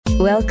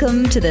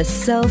Welcome to the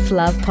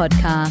Self-Love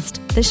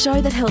Podcast, the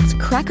show that helps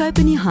crack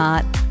open your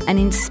heart and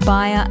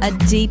inspire a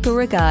deeper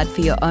regard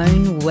for your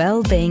own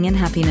well-being and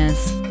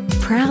happiness.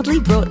 Proudly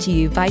brought to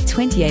you by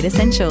 28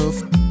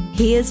 Essentials.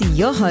 Here's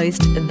your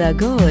host, the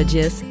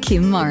gorgeous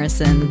Kim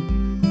Morrison.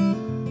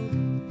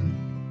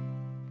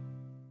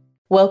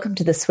 Welcome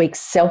to this week's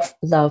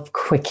Self-Love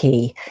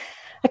Quickie.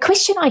 A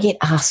question I get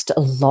asked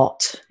a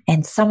lot,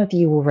 and some of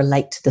you will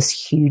relate to this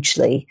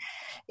hugely,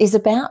 is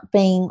about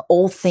being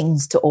all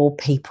things to all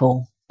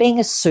people, being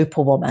a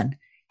superwoman.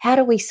 How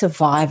do we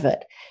survive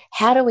it?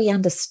 How do we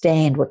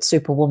understand what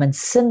superwoman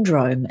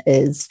syndrome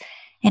is?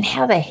 And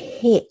how the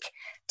heck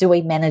do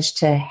we manage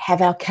to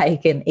have our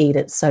cake and eat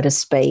it, so to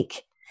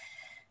speak?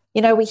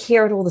 You know, we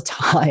hear it all the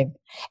time.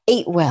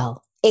 Eat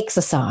well,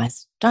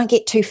 exercise, don't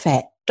get too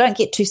fat, don't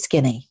get too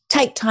skinny,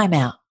 take time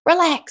out,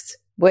 relax,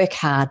 work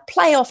hard,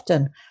 play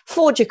often,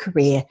 forge a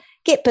career,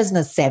 get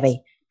business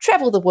savvy,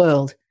 travel the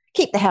world,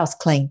 keep the house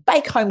clean,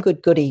 bake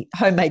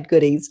homemade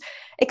goodies,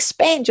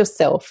 expand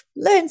yourself,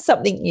 learn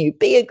something new,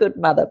 be a good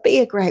mother, be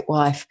a great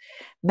wife,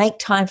 make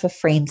time for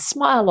friends,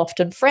 smile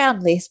often, frown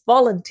less,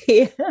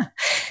 volunteer.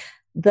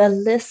 The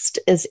list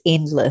is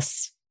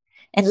endless.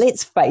 And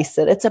let's face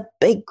it, it's a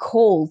big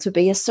call to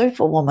be a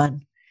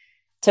superwoman.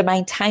 To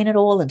maintain it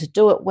all and to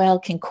do it well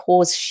can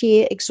cause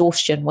sheer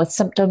exhaustion with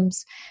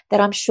symptoms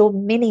that I'm sure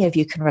many of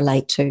you can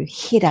relate to: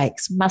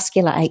 headaches,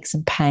 muscular aches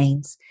and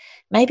pains,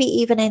 maybe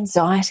even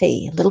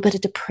anxiety, a little bit of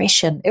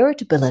depression,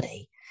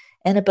 irritability,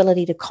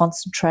 inability to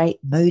concentrate,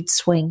 mood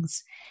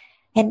swings.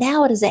 And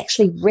now it is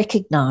actually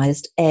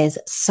recognized as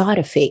side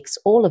effects,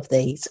 all of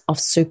these, of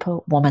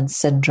superwoman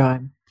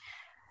syndrome.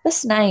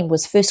 This name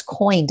was first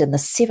coined in the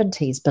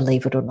 70s,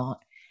 believe it or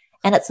not,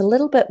 and it's a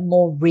little bit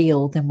more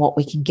real than what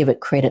we can give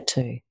it credit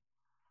to.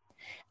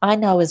 I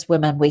know as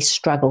women we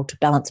struggle to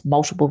balance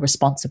multiple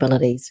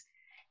responsibilities.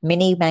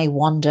 Many may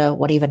wonder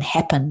what even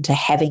happened to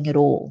having it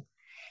all.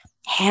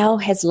 How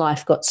has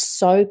life got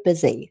so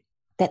busy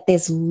that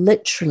there's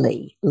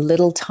literally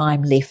little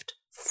time left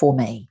for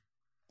me?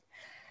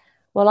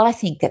 Well, I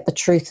think that the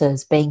truth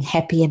is being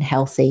happy and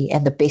healthy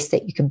and the best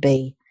that you can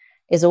be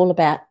is all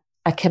about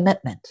a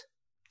commitment,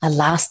 a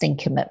lasting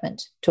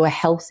commitment to a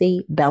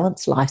healthy,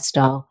 balanced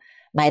lifestyle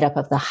made up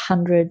of the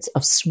hundreds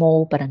of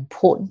small but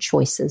important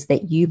choices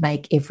that you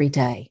make every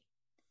day.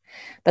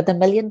 But the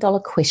million-dollar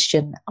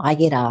question I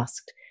get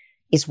asked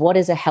is, what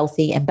is a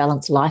healthy and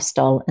balanced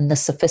lifestyle in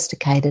this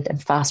sophisticated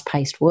and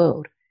fast-paced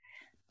world?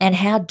 And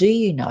how do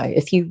you know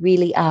if you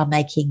really are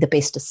making the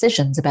best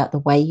decisions about the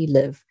way you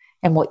live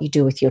and what you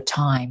do with your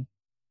time?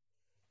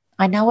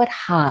 I know at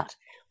heart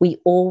we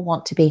all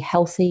want to be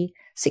healthy,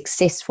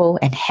 successful,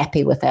 and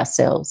happy with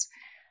ourselves.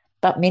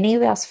 But many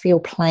of us feel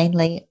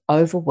plainly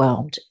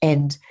overwhelmed,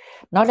 and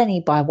not only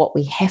by what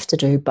we have to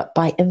do, but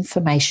by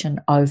information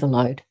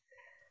overload.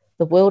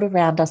 The world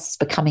around us is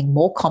becoming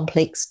more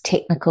complex,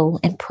 technical,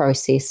 and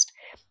processed,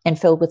 and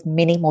filled with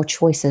many more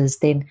choices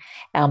than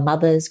our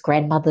mothers,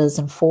 grandmothers,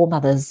 and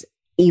foremothers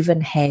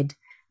even had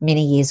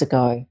many years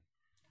ago.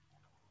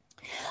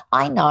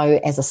 I know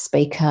as a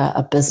speaker,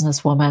 a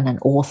businesswoman, an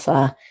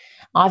author,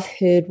 I've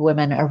heard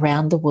women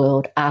around the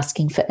world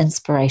asking for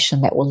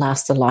inspiration that will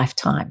last a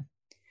lifetime.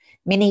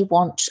 Many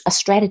want a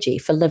strategy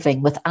for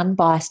living with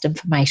unbiased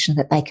information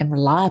that they can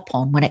rely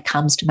upon when it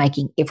comes to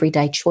making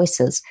everyday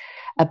choices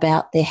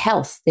about their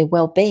health, their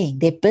well-being,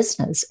 their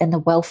business, and the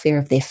welfare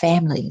of their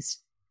families.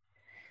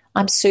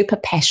 I'm super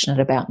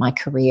passionate about my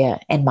career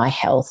and my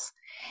health,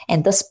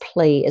 and this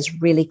plea is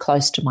really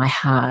close to my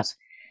heart.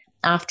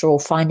 After all,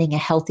 finding a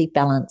healthy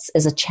balance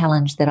is a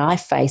challenge that I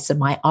face in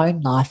my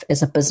own life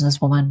as a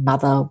businesswoman,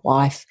 mother,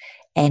 wife,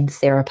 and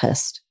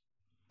therapist.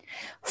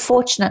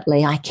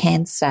 Fortunately, I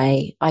can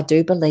say I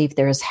do believe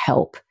there is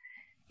help.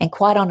 And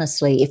quite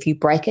honestly, if you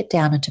break it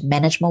down into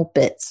manageable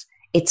bits,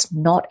 it's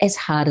not as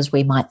hard as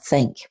we might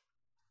think.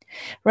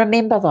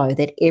 Remember, though,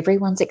 that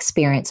everyone's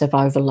experience of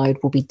overload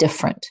will be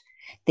different.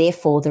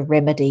 Therefore, the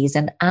remedies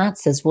and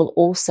answers will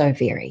also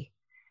vary.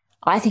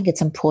 I think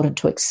it's important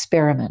to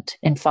experiment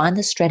and find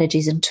the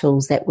strategies and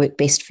tools that work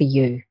best for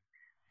you.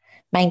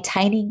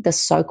 Maintaining the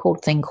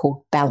so-called thing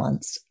called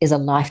balance is a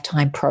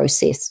lifetime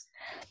process.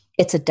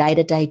 It's a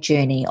day-to-day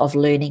journey of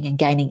learning and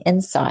gaining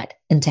insight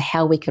into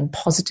how we can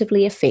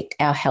positively affect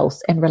our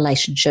health and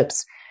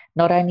relationships,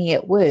 not only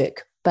at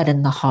work, but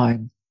in the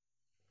home.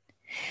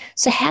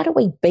 So how do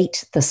we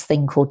beat this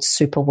thing called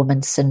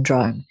superwoman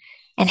syndrome?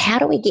 And how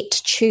do we get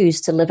to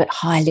choose to live at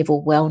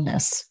high-level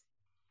wellness?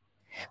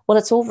 Well,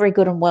 it's all very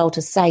good and well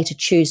to say to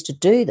choose to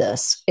do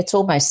this. It's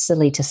almost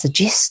silly to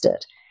suggest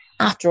it.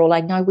 After all,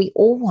 I know we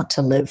all want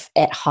to live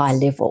at high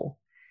level.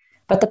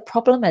 But the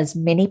problem is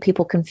many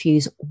people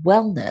confuse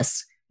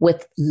wellness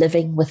with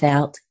living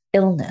without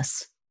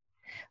illness,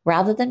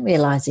 rather than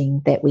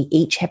realizing that we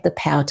each have the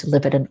power to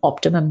live at an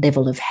optimum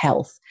level of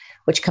health,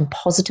 which can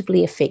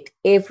positively affect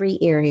every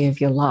area of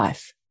your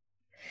life.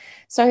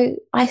 So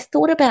I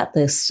thought about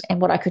this and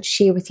what I could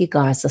share with you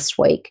guys this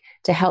week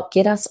to help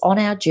get us on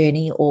our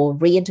journey or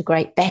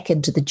reintegrate back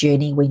into the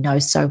journey we know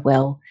so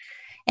well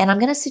And I'm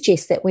going to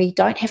suggest that we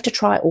don't have to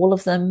try all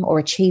of them or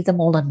achieve them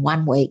all in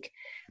 1 week,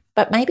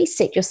 but maybe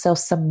set yourself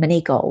some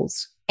mini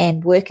goals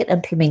and work at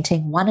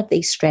implementing one of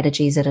these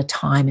strategies at a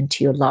time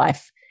into your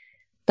life.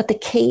 But the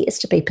key is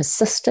to be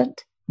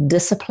persistent,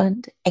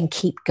 disciplined, and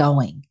keep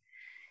going.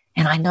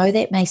 And I know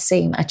that may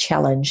seem a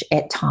challenge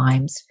at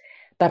times,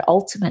 but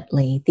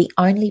ultimately the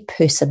only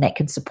person that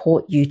can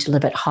support you to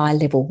live at high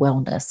level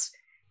wellness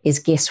is,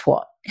 guess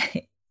what?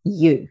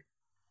 You.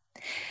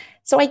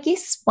 So I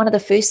guess one of the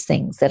first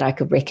things that I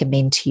could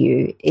recommend to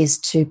you is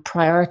to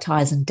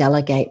prioritize and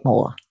delegate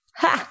more.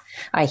 Ha!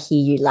 I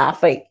hear you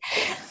laughing.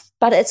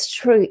 But it's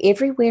true.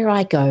 Everywhere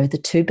I go, the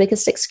two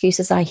biggest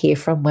excuses I hear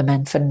from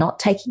women for not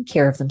taking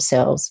care of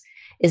themselves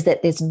is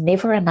that there's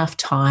never enough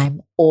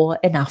time or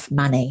enough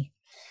money.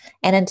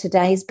 And in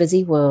today's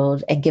busy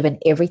world, and given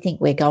everything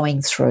we're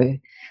going through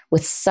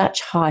with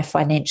such high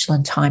financial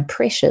and time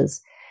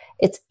pressures,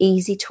 it's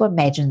easy to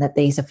imagine that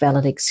these are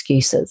valid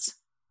excuses.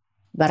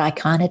 But I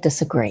kind of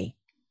disagree.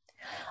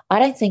 I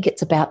don't think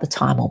it's about the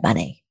time or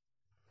money.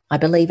 I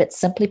believe it's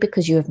simply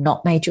because you have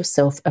not made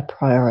yourself a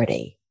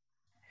priority.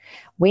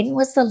 When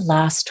was the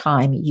last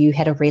time you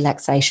had a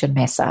relaxation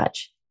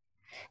massage?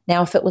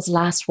 Now, if it was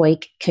last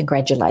week,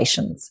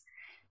 congratulations.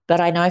 But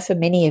I know for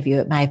many of you,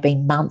 it may have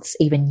been months,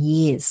 even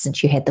years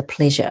since you had the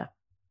pleasure.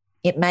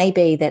 It may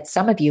be that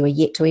some of you are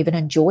yet to even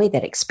enjoy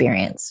that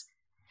experience.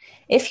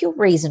 If your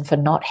reason for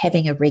not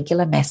having a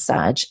regular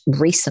massage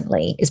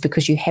recently is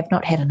because you have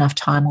not had enough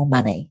time or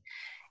money,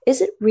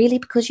 is it really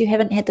because you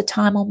haven't had the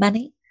time or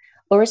money?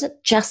 Or is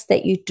it just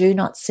that you do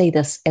not see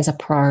this as a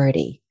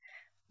priority?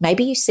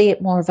 Maybe you see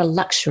it more of a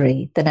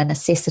luxury than a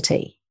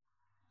necessity.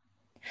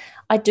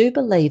 I do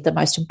believe the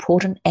most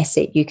important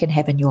asset you can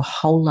have in your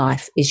whole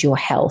life is your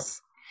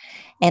health.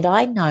 And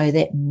I know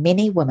that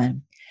many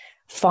women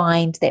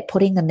find that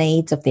putting the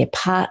needs of their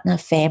partner,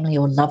 family,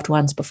 or loved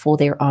ones before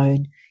their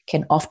own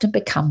can often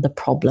become the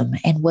problem,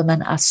 and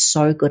women are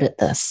so good at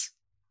this.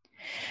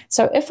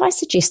 So if I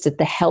suggested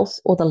the health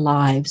or the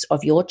lives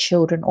of your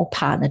children or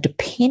partner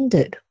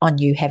depended on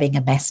you having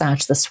a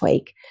massage this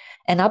week,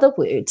 in other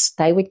words,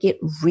 they would get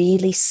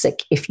really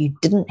sick if you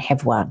didn't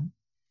have one,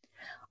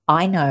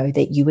 I know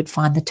that you would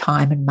find the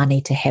time and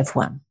money to have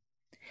one.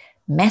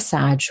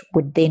 Massage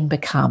would then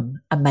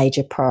become a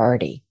major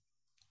priority.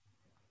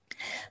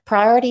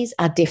 Priorities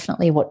are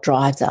definitely what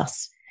drives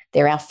us.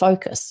 They're our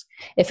focus.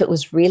 If it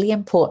was really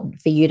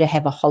important for you to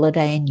have a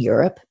holiday in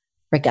Europe,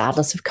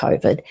 regardless of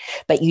COVID,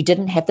 but you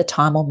didn't have the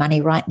time or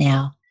money right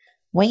now,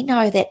 we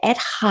know that at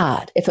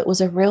heart, if it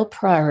was a real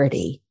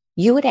priority,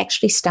 you would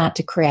actually start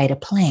to create a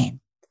plan.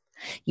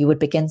 You would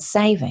begin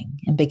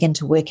saving and begin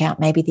to work out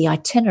maybe the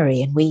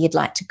itinerary and where you'd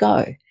like to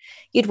go.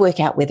 You'd work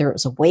out whether it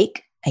was a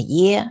week, a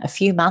year, a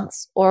few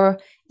months, or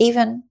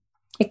even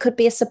it could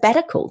be a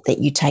sabbatical that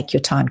you take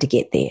your time to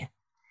get there.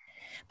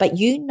 But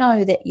you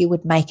know that you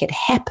would make it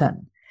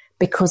happen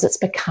because it's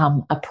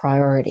become a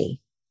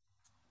priority.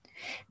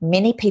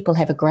 Many people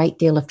have a great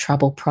deal of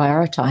trouble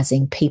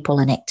prioritizing people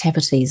and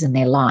activities in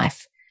their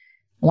life.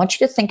 I want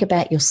you to think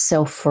about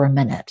yourself for a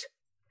minute.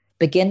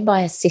 Begin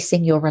by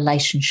assessing your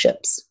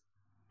relationships,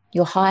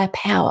 your higher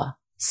power,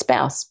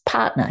 spouse,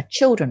 partner,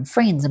 children,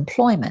 friends,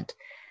 employment.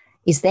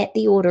 Is that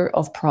the order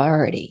of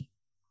priority?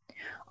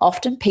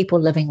 Often people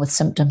living with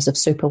symptoms of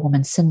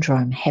Superwoman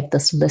syndrome have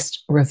this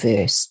list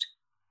reversed.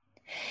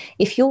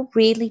 If you're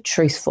really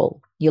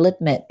truthful, you'll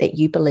admit that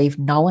you believe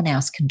no one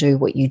else can do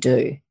what you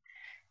do.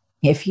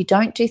 If you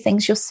don't do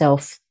things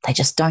yourself, they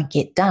just don't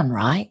get done,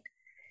 right?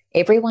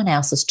 Everyone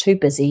else is too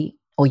busy,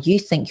 or you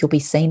think you'll be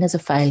seen as a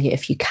failure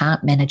if you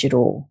can't manage it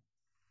all.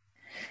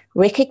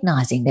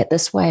 Recognizing that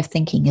this way of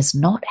thinking is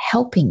not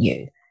helping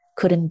you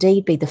could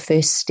indeed be the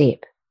first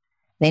step.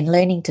 Then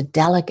learning to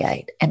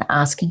delegate and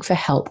asking for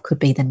help could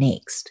be the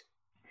next.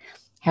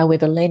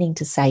 However, learning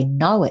to say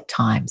no at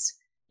times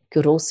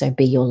could also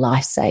be your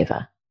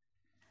lifesaver.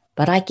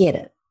 But I get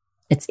it.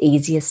 It's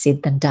easier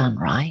said than done,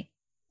 right?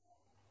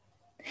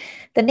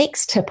 The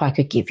next tip I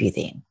could give you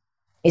then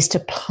is to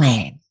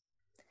plan.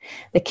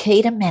 The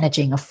key to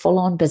managing a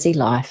full-on busy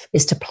life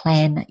is to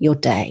plan your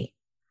day.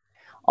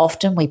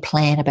 Often we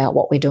plan about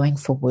what we're doing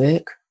for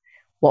work,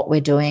 what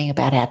we're doing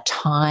about our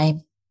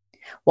time,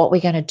 what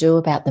we're going to do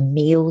about the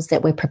meals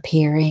that we're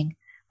preparing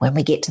when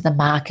we get to the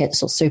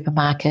markets or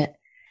supermarket.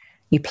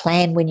 You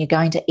plan when you're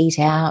going to eat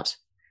out.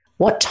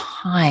 What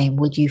time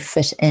would you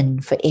fit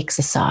in for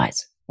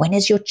exercise? When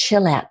is your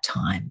chill out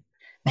time?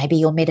 Maybe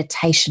your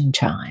meditation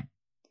time.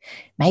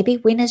 Maybe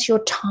when is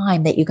your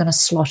time that you're going to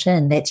slot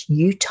in? That's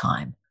you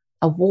time,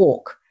 a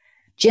walk,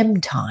 gym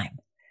time.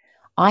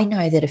 I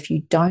know that if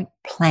you don't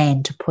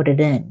plan to put it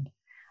in,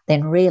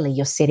 then really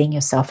you're setting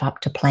yourself up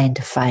to plan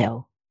to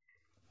fail.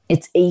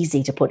 It's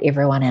easy to put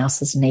everyone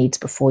else's needs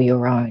before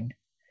your own.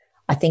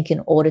 I think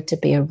in order to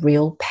be a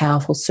real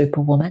powerful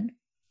superwoman,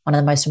 one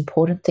of the most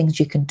important things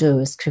you can do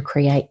is to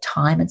create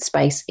time and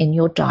space in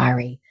your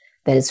diary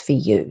that is for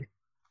you.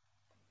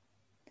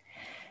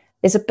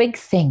 There's a big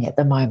thing at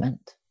the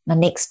moment. The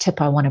next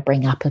tip I want to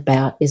bring up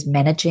about is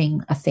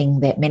managing a thing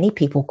that many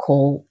people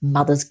call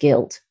mother's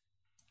guilt.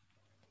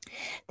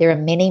 There are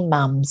many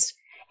mums,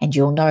 and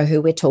you'll know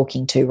who we're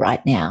talking to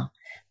right now,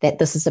 that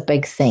this is a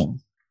big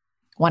thing.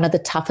 One of the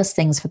toughest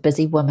things for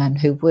busy women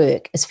who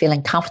work is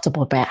feeling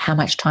comfortable about how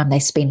much time they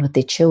spend with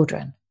their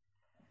children.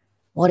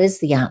 What is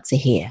the answer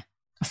here?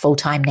 A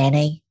full-time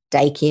nanny,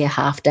 daycare,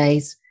 half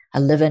days, a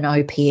live-in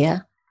au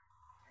pair?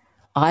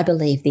 I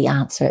believe the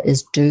answer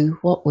is do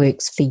what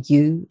works for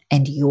you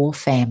and your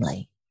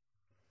family.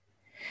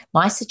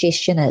 My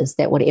suggestion is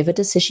that whatever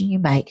decision you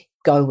make,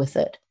 go with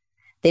it.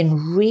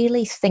 Then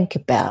really think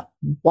about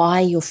why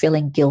you're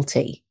feeling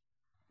guilty.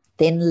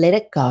 Then let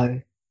it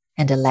go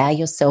and allow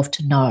yourself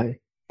to know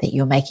that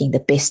you're making the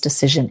best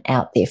decision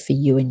out there for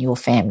you and your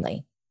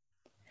family.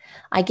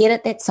 I get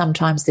it that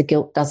sometimes the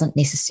guilt doesn't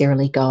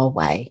necessarily go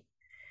away,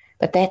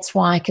 but that's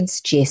why I can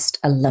suggest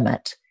a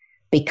limit.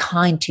 Be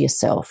kind to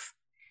yourself,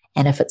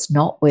 and if it's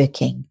not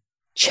working,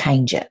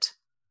 change it.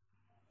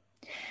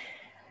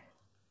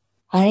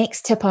 Our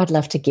next tip I'd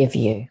love to give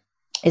you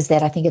is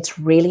that I think it's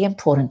really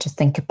important to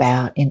think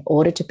about in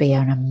order to be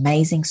an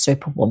amazing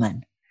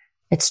superwoman.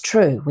 It's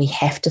true, we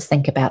have to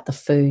think about the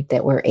food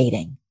that we're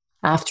eating.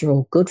 After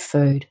all, good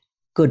food,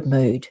 good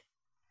mood.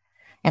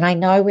 And I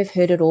know we've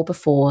heard it all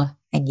before,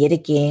 and yet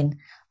again,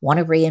 want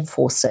to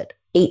reinforce it.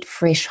 Eat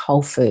fresh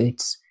whole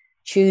foods.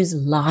 Choose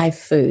live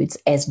foods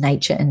as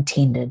nature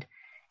intended,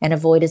 and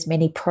avoid as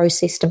many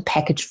processed and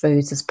packaged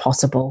foods as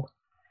possible.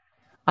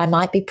 I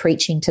might be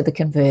preaching to the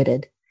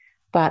converted,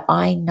 but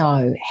I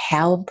know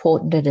how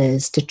important it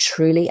is to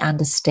truly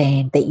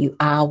understand that you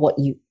are what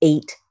you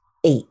eat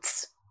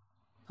eats.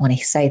 I want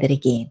to say that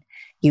again.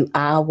 You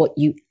are what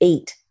you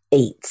eat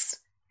eats.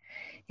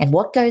 And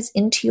what goes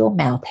into your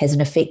mouth has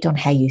an effect on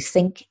how you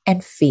think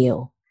and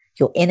feel,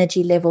 your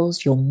energy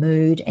levels, your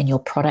mood, and your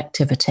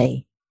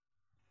productivity.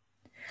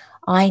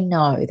 I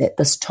know that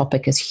this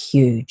topic is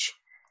huge,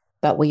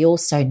 but we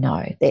also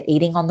know that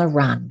eating on the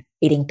run,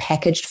 eating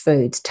packaged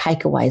foods,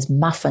 takeaways,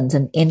 muffins,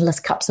 and endless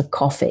cups of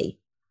coffee,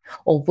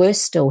 or worse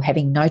still,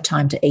 having no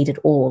time to eat at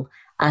all,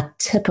 are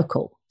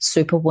typical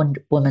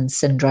superwoman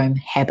syndrome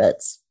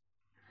habits.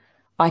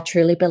 I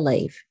truly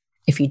believe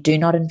if you do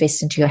not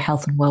invest into your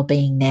health and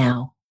well-being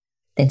now,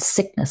 then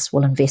sickness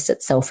will invest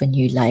itself in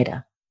you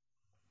later.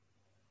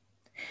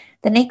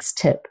 The next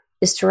tip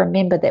is to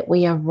remember that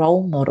we are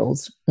role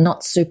models,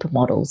 not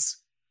supermodels.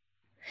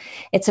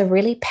 It's a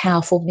really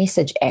powerful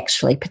message,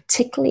 actually,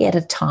 particularly at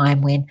a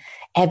time when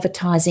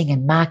advertising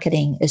and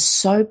marketing is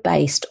so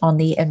based on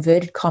the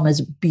inverted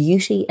commas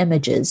beauty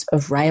images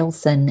of rail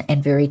thin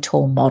and very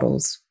tall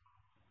models,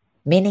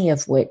 many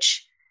of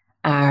which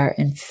are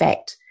in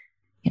fact,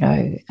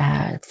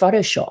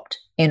 photoshopped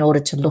in order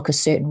to look a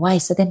certain way.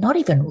 So they're not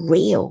even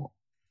real.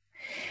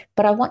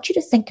 But I want you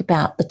to think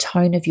about the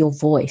tone of your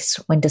voice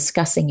when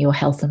discussing your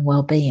health and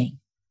well-being.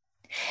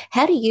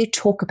 How do you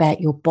talk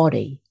about your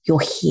body, your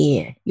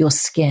hair, your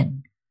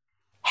skin?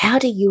 How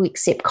do you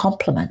accept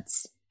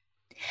compliments?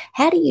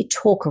 How do you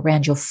talk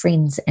around your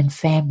friends and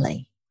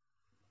family?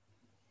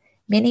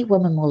 Many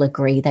women will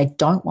agree they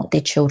don't want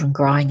their children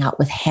growing up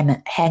with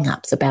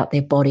hang-ups about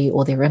their body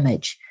or their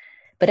image.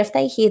 But if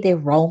they hear their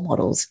role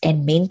models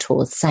and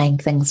mentors saying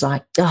things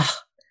like,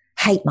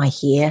 hate my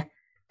hair,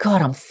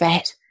 God, I'm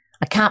fat,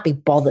 I can't be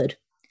bothered,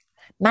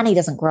 money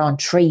doesn't grow on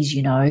trees,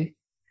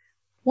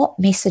 what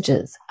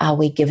messages are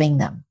we giving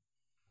them?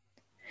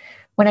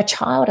 When a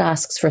child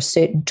asks for a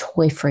certain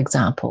toy, for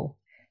example,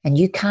 and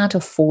you can't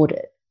afford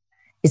it,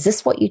 is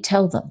this what you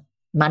tell them?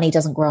 Money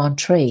doesn't grow on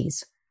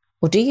trees?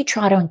 Or do you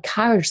try to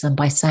encourage them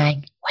by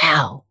saying,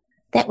 wow,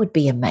 that would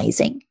be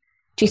amazing?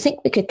 Do you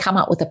think we could come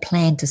up with a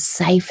plan to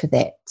save for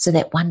that so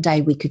that one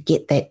day we could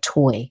get that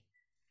toy?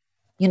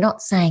 You're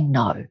not saying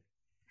no.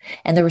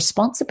 And the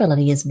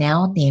responsibility is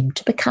now on them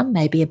to become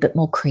maybe a bit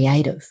more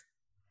creative.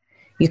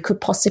 You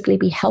could possibly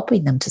be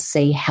helping them to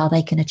see how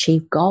they can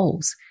achieve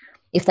goals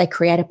if they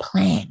create a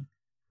plan.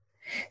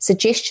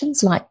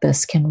 Suggestions like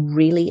this can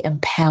really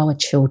empower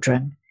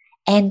children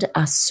and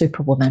us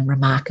superwomen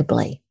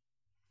remarkably.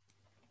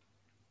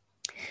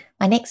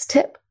 My next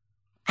tip,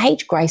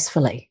 age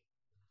gracefully.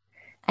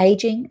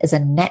 Aging is a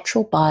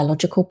natural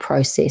biological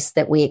process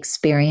that we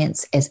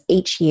experience as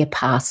each year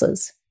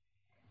passes.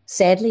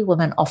 Sadly,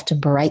 women often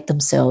berate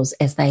themselves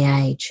as they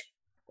age,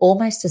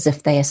 almost as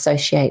if they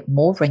associate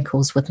more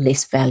wrinkles with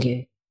less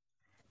value.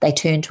 They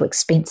turn to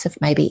expensive,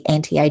 maybe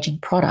anti-aging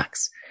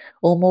products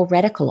or more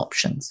radical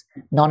options,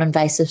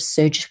 non-invasive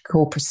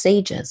surgical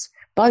procedures,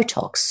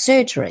 Botox,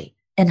 surgery,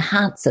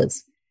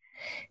 enhancers.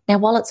 Now,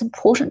 while it's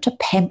important to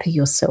pamper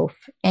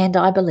yourself and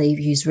I believe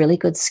use really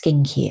good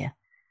skincare,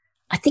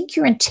 I think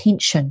your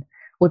intention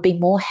would be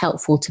more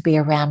helpful to be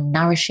around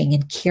nourishing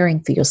and caring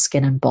for your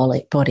skin and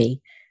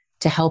body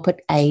to help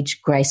it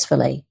age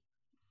gracefully,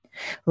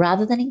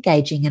 rather than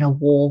engaging in a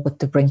war with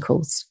the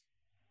wrinkles.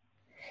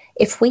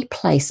 If we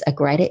place a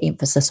greater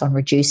emphasis on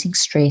reducing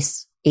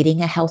stress,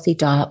 eating a healthy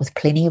diet with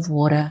plenty of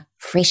water,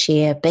 fresh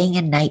air, being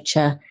in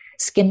nature,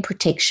 skin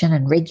protection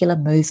and regular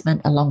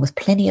movement, along with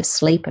plenty of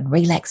sleep and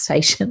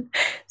relaxation,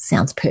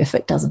 sounds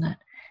perfect, doesn't it?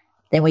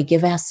 Then we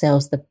give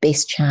ourselves the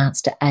best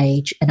chance to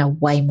age in a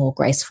way more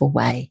graceful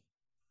way.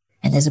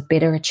 and there's a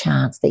better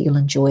chance that you'll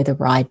enjoy the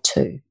ride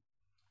too.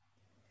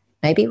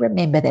 Maybe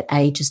remember that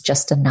age is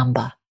just a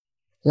number.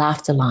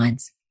 Laughter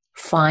lines,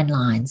 fine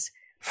lines,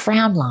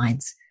 frown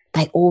lines,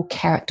 they all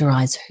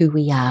characterize who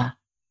we are.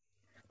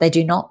 They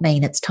do not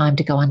mean it's time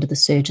to go under the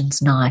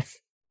surgeon's knife.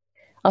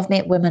 I've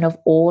met women of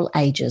all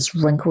ages,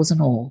 wrinkles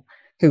and all,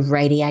 who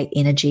radiate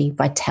energy,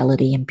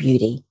 vitality, and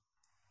beauty.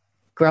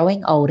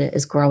 Growing older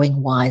is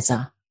growing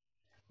wiser.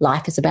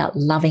 Life is about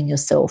loving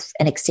yourself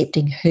and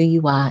accepting who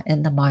you are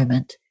in the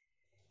moment,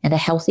 and a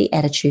healthy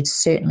attitude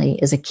certainly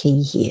is a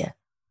key here.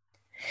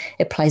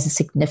 It plays a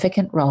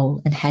significant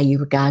role in how you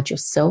regard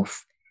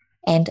yourself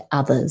and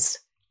others.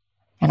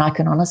 And I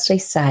can honestly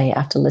say,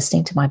 after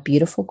listening to my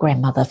beautiful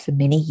grandmother for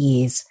many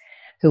years,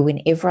 who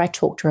whenever I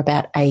talked to her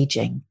about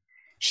aging,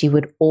 she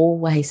would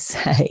always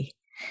say,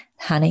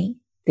 honey,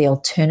 the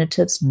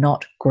alternative's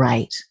not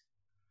great.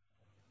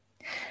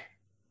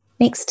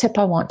 Next tip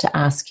I want to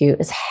ask you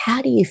is,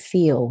 how do you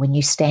feel when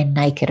you stand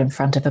naked in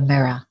front of a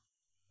mirror?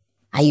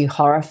 Are you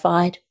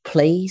horrified,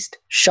 pleased,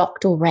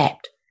 shocked, or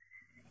rapt?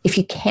 If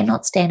you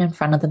cannot stand in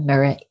front of the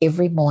mirror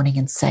every morning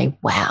and say,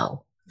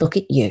 wow, look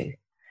at you,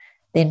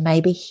 then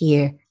maybe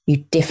here you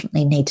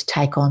definitely need to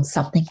take on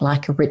something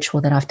like a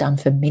ritual that I've done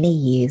for many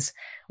years,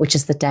 which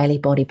is the Daily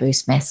Body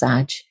Boost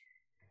massage.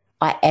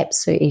 I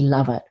absolutely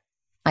love it.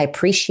 I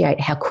appreciate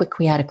how quick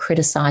we are to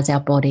criticize our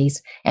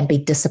bodies and be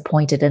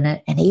disappointed in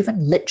it, and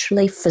even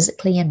literally,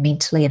 physically and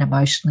mentally and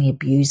emotionally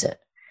abuse it.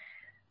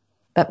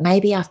 But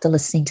maybe after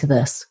listening to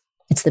this,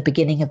 it's the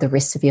beginning of the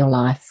rest of your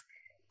life,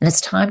 and it's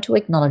time to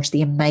acknowledge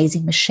the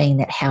amazing machine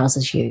that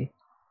houses you.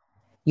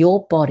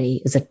 Your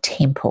body is a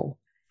temple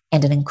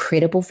and an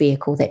incredible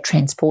vehicle that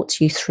transports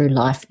you through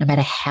life no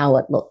matter how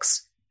it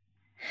looks.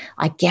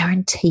 I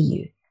guarantee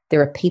you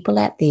there are people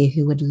out there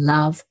who would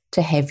love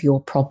to have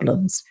your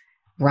problems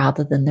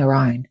rather than their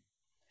own.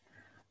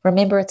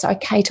 Remember, it's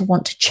okay to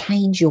want to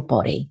change your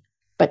body,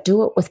 but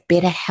do it with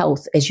better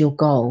health as your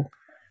goal,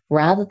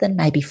 rather than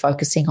maybe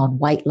focusing on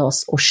weight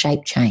loss or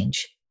shape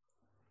change.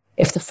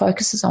 If the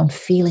focus is on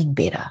feeling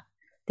better,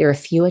 there are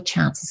fewer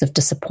chances of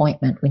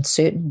disappointment when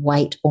certain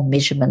weight or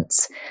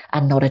measurements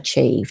are not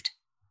achieved.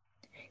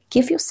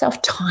 Give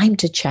yourself time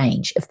to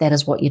change if that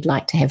is what you'd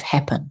like to have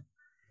happen.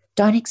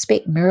 Don't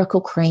expect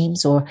miracle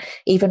creams or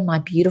even my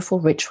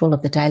beautiful ritual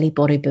of the Daily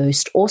Body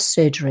Boost or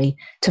surgery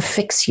to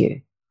fix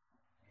you.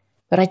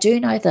 But I do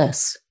know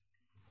this,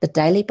 the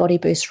Daily Body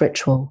Boost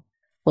ritual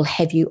will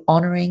have you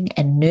honoring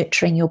and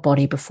nurturing your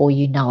body before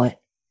you know it.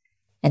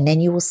 And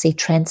then you will see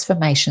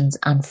transformations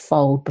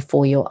unfold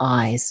before your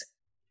eyes.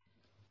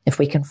 If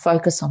we can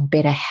focus on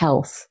better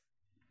health,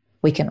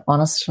 we can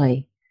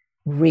honestly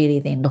really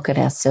then look at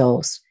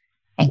ourselves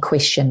and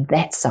question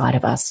that side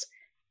of us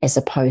as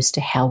opposed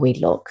to how we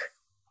look.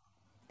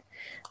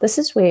 This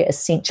is where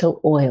essential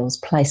oils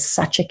play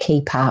such a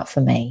key part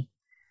for me.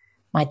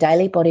 My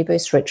Daily Body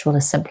Boost ritual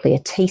is simply a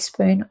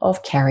teaspoon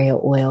of carrier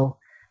oil,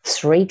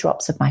 3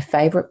 drops of my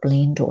favorite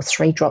blend or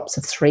 3 drops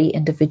of 3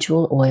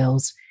 individual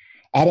oils,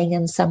 adding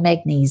in some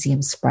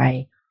magnesium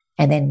spray,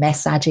 and then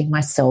massaging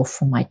myself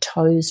from my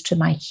toes to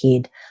my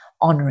head,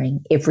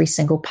 honoring every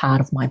single part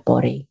of my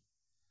body.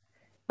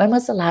 When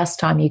was the last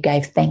time you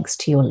gave thanks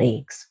to your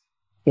legs,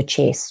 your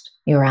chest,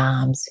 your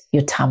arms,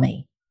 your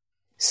tummy?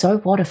 So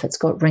what if it's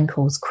got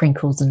wrinkles,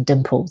 crinkles, and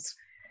dimples?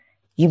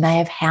 You may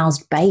have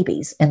housed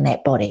babies in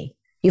that body.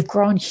 You've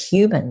grown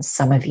humans,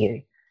 some of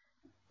you.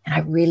 And I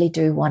really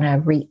do want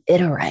to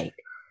reiterate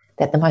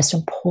that the most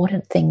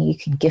important thing you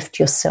can gift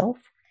yourself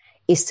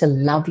is to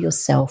love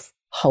yourself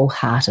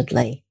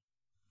wholeheartedly.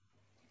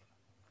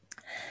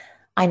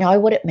 I know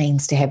what it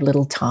means to have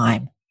little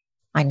time.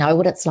 I know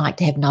what it's like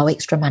to have no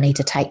extra money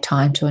to take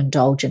time to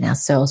indulge in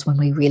ourselves when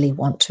we really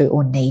want to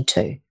or need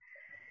to.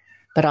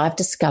 But I've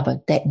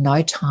discovered that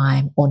no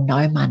time or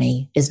no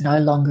money is no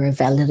longer a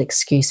valid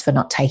excuse for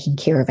not taking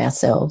care of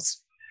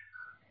ourselves.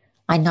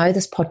 I know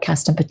this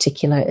podcast in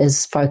particular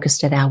is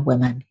focused at our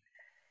women,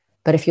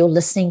 but if you're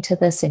listening to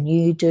this and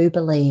you do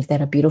believe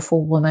that a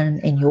beautiful woman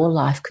in your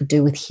life could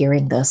do with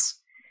hearing this,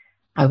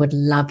 I would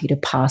love you to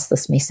pass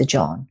this message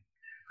on.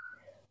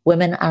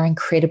 Women are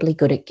incredibly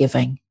good at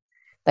giving.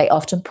 They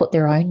often put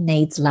their own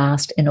needs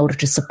last in order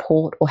to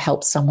support or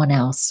help someone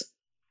else.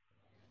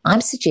 I'm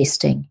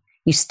suggesting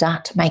you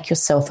start to make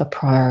yourself a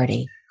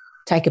priority.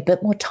 Take a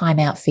bit more time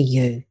out for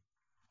you.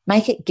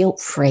 Make it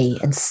guilt-free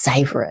and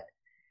savor it.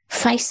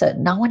 Face it,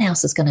 no one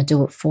else is going to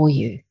do it for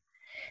you.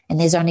 And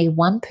there's only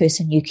one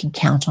person you can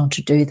count on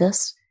to do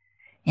this.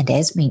 And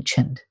as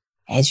mentioned,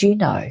 as you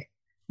know,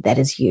 that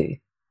is you.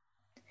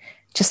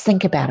 Just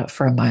think about it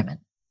for a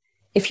moment.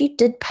 If you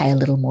did pay a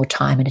little more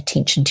time and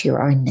attention to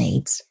your own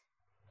needs,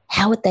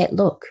 how would that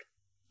look?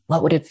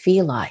 What would it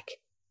feel like?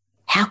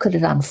 How could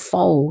it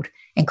unfold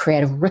and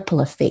create a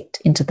ripple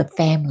effect into the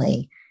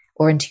family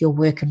or into your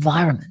work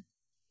environment?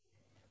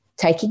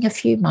 Taking a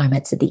few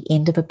moments at the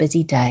end of a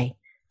busy day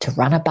to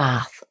run a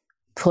bath,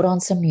 put on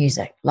some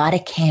music, light a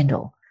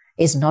candle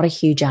is not a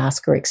huge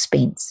ask or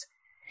expense.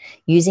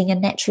 Using a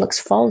natural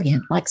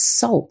exfoliant like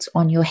salt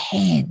on your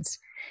hands,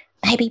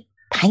 maybe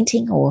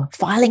painting or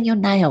filing your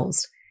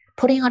nails,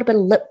 Putting on a bit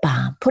of lip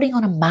balm, putting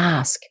on a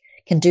mask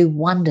can do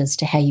wonders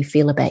to how you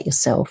feel about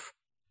yourself.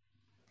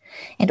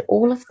 And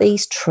all of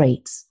these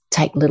treats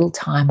take little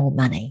time or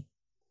money.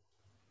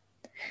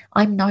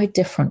 I'm no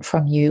different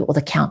from you or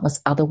the countless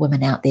other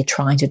women out there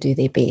trying to do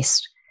their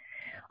best.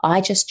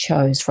 I just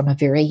chose from a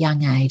very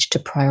young age to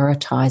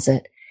prioritize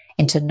it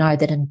and to know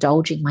that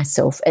indulging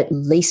myself at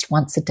least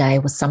once a day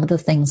with some of the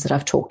things that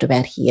I've talked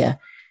about here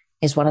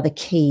is one of the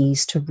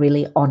keys to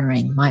really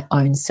honoring my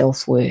own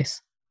self-worth.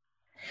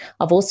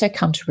 I've also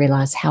come to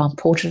realize how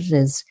important it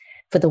is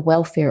for the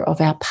welfare of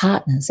our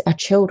partners, our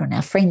children,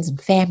 our friends and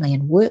family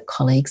and work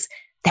colleagues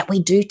that we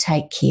do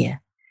take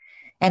care.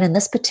 And in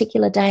this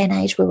particular day and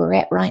age where we're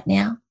at right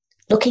now,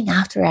 looking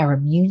after our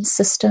immune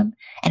system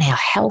and our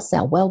health,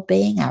 our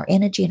well-being, our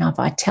energy and our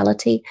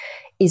vitality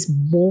is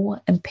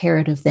more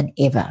imperative than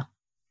ever.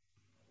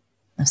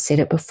 I've said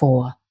it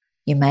before.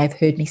 You may have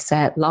heard me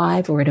say it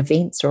live or at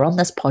events or on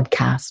this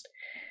podcast,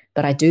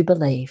 but I do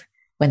believe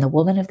when the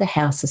woman of the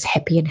house is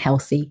happy and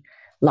healthy,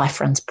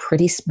 life runs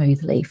pretty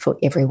smoothly for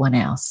everyone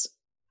else.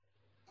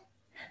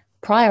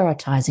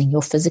 Prioritizing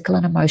your physical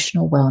and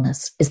emotional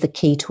wellness is the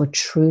key to a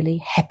truly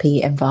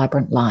happy and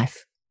vibrant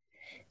life.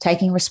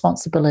 Taking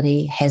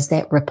responsibility has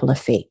that ripple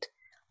effect,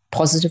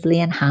 positively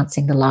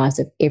enhancing the lives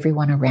of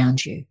everyone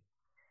around you.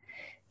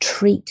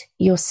 Treat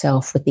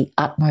yourself with the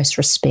utmost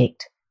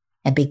respect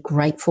and be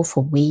grateful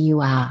for where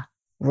you are,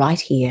 right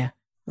here,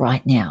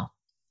 right now.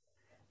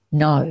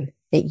 Know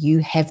that you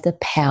have the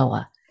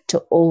power to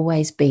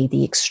always be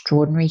the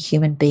extraordinary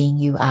human being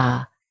you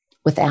are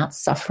without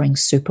suffering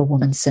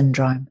superwoman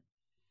syndrome.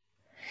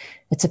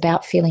 It's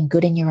about feeling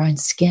good in your own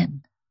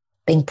skin,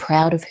 being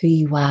proud of who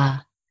you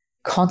are,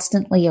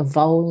 constantly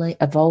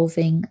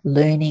evolving,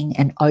 learning,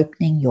 and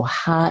opening your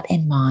heart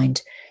and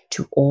mind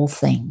to all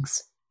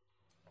things.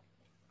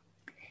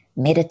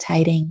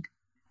 Meditating,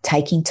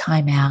 taking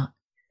time out,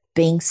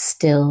 being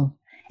still,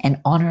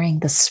 and honoring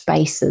the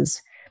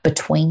spaces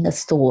between the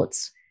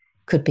thoughts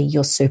could be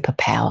your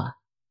superpower.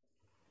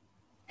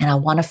 And I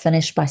want to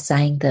finish by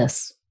saying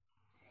this.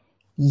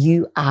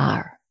 You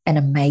are an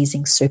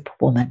amazing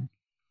superwoman,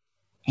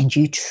 and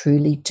you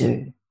truly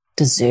do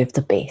deserve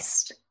the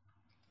best.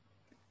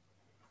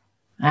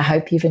 I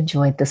hope you've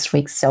enjoyed this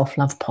week's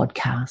Self-Love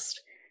podcast.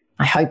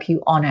 I hope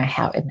you honor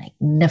how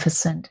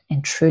magnificent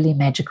and truly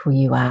magical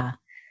you are.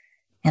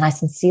 And I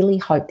sincerely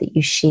hope that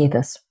you share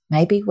this,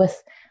 maybe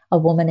with a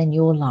woman in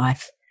your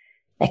life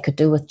that could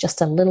do with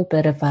just a little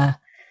bit of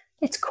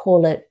let's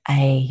call it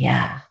a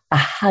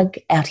hug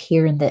out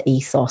here in the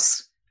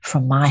ethos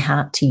from my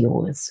heart to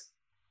yours.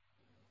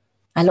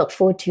 I look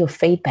forward to your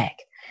feedback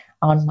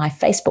on my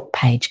Facebook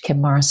page, Kim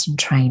Morrison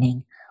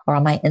Training, or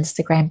on my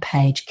Instagram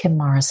page, Kim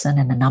Morrison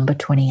and the number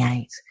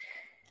 28.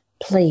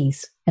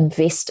 Please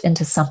invest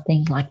into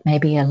something like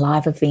maybe a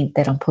live event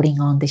that I'm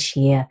putting on this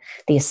year,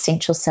 the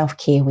Essential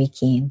Self-Care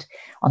Weekend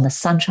on the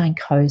Sunshine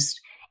Coast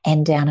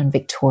and down in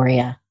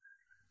Victoria.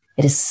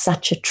 It is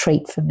such a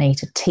treat for me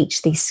to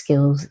teach these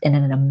skills in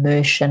an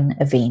immersion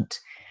event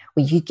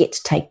where you get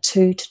to take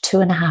 2 to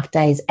 2.5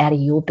 days out of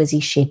your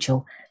busy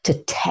schedule to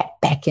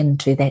tap back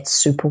into that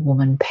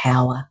superwoman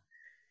power.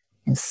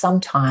 And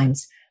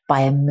sometimes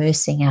by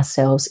immersing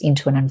ourselves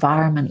into an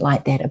environment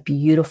like that, a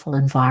beautiful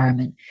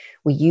environment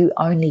where you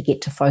only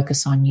get to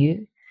focus on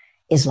you,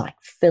 is like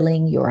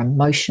filling your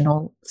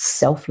emotional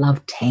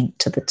self-love tank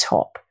to the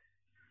top.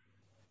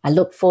 I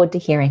look forward to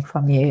hearing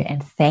from you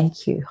and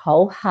thank you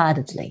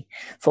wholeheartedly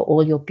for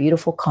all your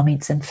beautiful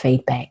comments and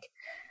feedback.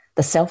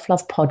 The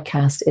Self-Love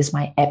podcast is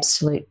my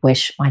absolute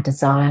wish, my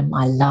desire,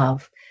 my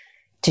love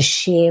to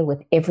share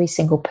with every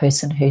single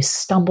person who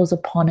stumbles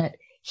upon it,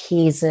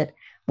 hears it,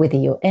 whether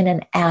you're in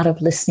and out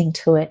of listening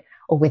to it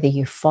or whether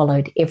you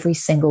followed every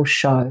single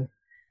show.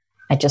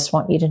 I just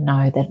want you to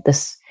know that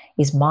this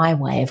is my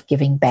way of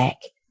giving back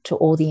to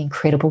all the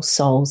incredible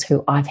souls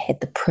who I've had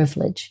the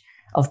privilege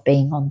of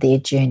being on their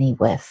journey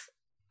with.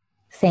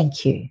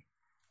 Thank you.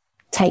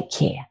 Take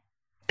care.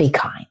 Be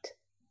kind.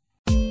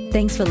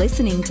 Thanks for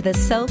listening to the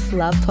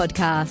Self-Love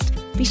podcast.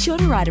 Be sure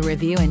to write a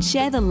review and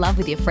share the love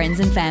with your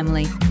friends and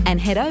family. And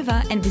head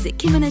over and visit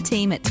Kim and her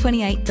team at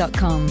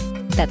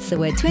 28.com. That's the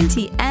word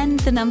 20 and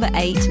the number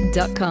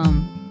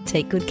 8.com.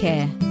 Take good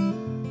care.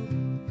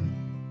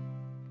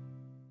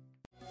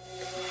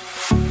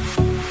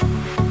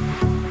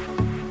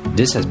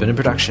 This has been a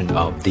production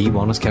of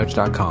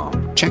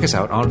TheWellnessCouch.com. Check us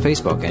out on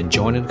Facebook and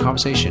join in the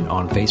conversation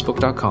on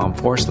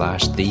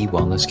Facebook.com/The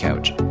Wellness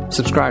Couch.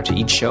 Subscribe to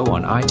each show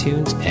on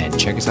iTunes and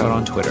check us out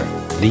on Twitter.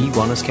 The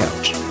Wellness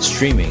Couch,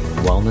 streaming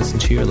wellness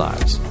into your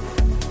lives.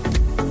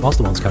 Whilst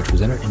the Wellness Couch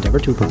presenter endeavor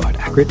to provide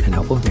accurate and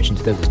helpful information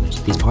to their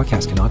listeners, these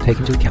podcasts cannot take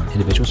into account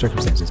individual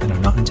circumstances and are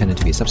not intended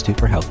to be a substitute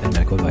for health and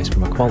medical advice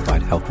from a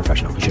qualified health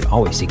professional. You should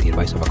always seek the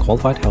advice of a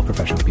qualified health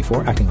professional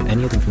before acting on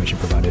any of the information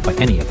provided by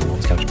any of the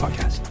Wellness Couch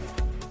podcasts.